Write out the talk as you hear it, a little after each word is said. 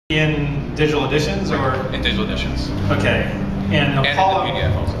In digital editions or? In digital editions. Okay. And in the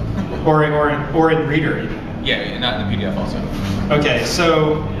PDF also. Or in Reader even? Yeah, not in the PDF also. Okay,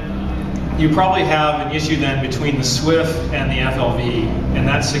 so you probably have an issue then between the SWF and the FLV, and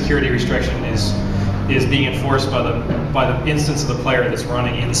that security restriction is being enforced by the instance of the player that's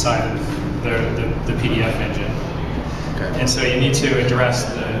running inside of the PDF engine. Okay. And so you need to address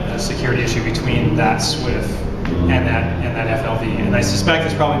the security issue between that SWF and that FLV. And I suspect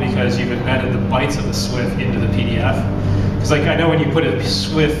it's probably because you've embedded the bytes of the SWF into the PDF. Because like I know when you put a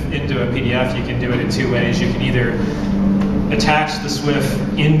SWF into a PDF, you can do it in two ways. You can either attach the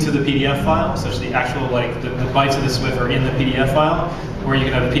SWF into the PDF file, such the actual the bytes of the SWF are in the PDF file, or you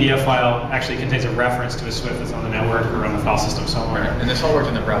can have a PDF file actually contains a reference to a SWF that's on the network or on the file system somewhere. And this all works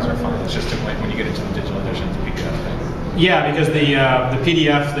in the browser file. It's just when you get into the digital edition, it's PDF thing. Yeah, because the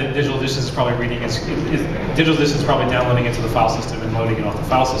PDF that Digital Edition is probably reading Digital Edition is probably downloading it to the file system and loading it off the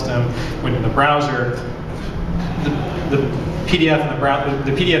file system. When in the browser, the PDF and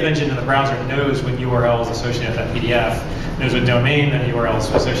the PDF engine in the browser knows what URL is associated with that PDF, knows what domain that URL is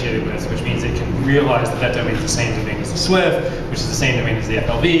associated with, which means it can realize that domain is the same domain as the SWF, which is the same domain as the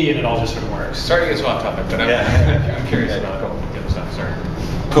FLV, and it all just sort of works. Sorry to get so off topic, but I'm curious about the other stuff. Sorry.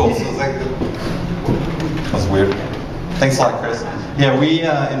 Cool. So that was weird. Thanks a lot, Chris. Yeah, we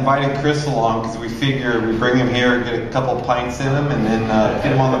invited Chris along because we figure we bring him here, get a couple pints in him, and then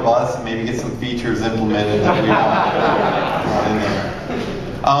get him on the bus and maybe get some features implemented that we want in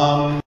there.